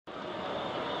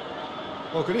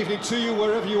Well, good evening to you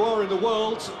wherever you are in the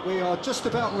world. We are just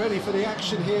about ready for the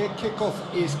action here. Kickoff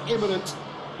is imminent.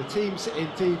 The teams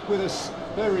indeed with us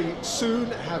very soon,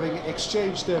 having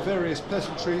exchanged their various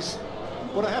pleasantries.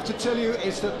 What I have to tell you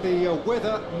is that the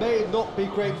weather may not be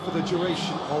great for the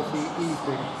duration of the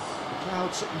evening. The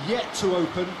clouds yet to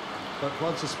open, but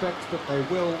one suspects that they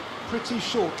will pretty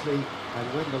shortly,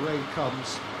 and when the rain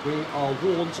comes, we are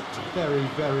warned it's a very,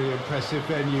 very impressive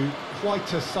venue.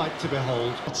 Quite a sight to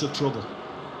behold. Lots of trouble.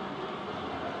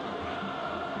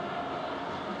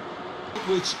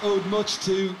 Which owed much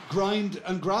to grind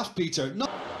and graft, Peter. No.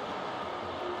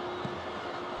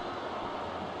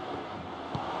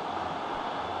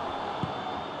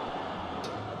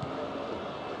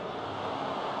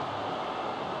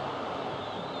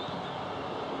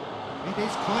 It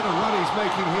is quite a run he's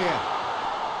making here.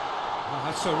 Oh,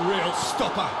 that's a real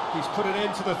stopper. He's put an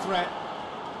end to the threat.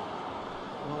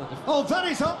 Oh, that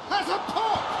is has a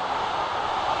pop!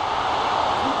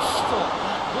 Good stop,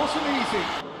 that wasn't easy.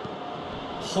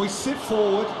 Hoists it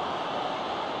forward.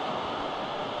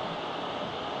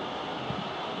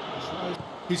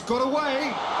 He's got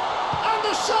away. And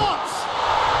the shot!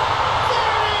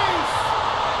 There it is!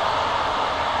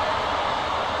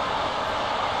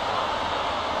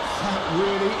 That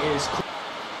really is...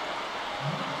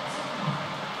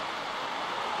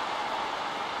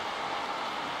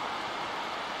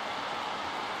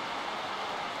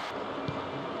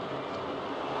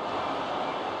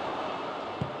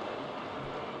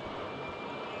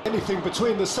 Anything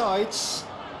between the sides,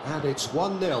 and it's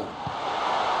 1-0. And the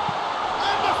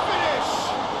finish!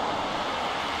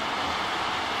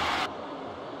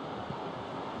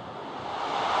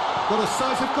 Got a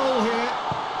decisive goal here.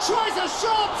 Tries a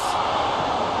shot!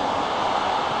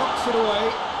 Knocks it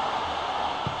away.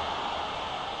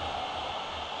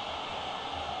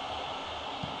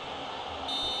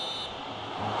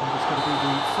 That is going to be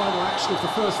the final action of the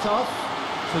first half.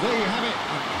 So there you have it,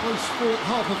 a close-fought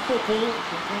half of football,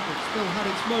 but it still had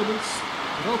its moments.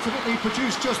 It ultimately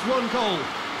produced just one goal. A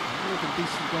more than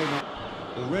decent game up.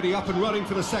 Already up and running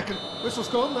for the second. Whistle's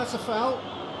gone, that's a foul.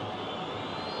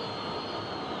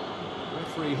 The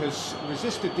referee has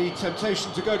resisted the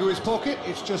temptation to go to his pocket.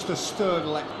 It's just a stern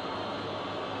leg.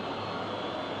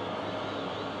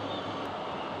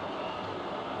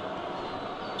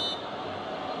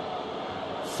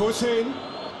 Foot in.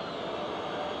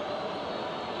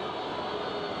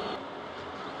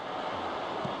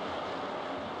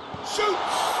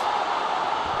 Shoots!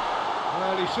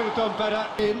 Well, he should have done better.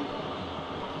 In.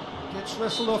 Gets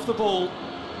wrestled off the ball.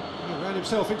 He ran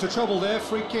himself into trouble there.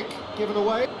 Free kick given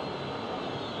away.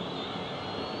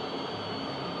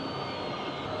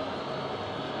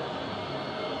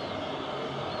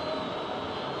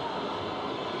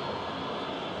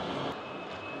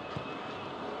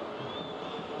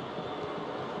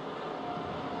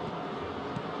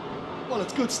 Well,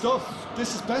 it's good stuff.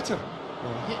 This is better.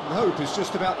 Well, hit and hope is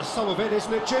just about the sum of it,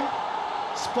 isn't it, Jim?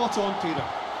 Spot on, Peter.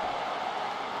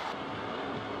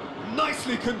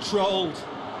 Nicely controlled.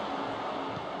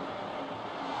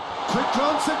 Quick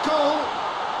glance at goal.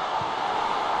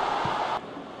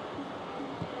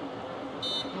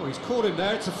 Oh, he's caught him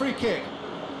there. It's a free kick.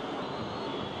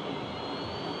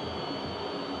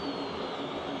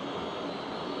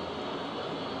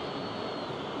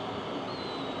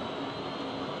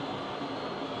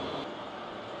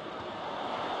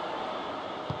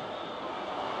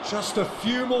 Just a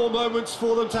few more moments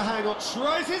for them to hang on.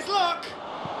 Tries his luck!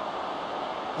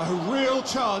 A real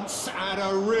chance and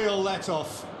a real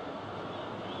let-off.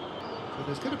 So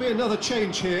there's going to be another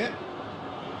change here.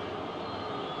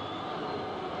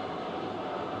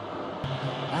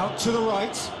 Out to the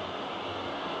right.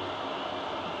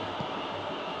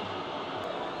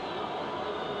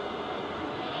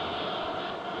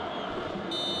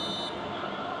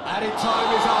 Added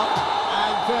time is up,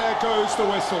 and there goes the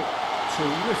whistle.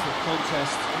 Terrific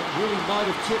contest. It really might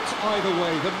have tipped either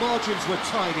way. The margins were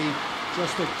tiny,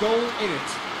 just a goal in it,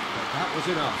 but that was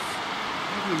enough.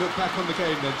 How do you look back on the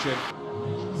game then, Jim?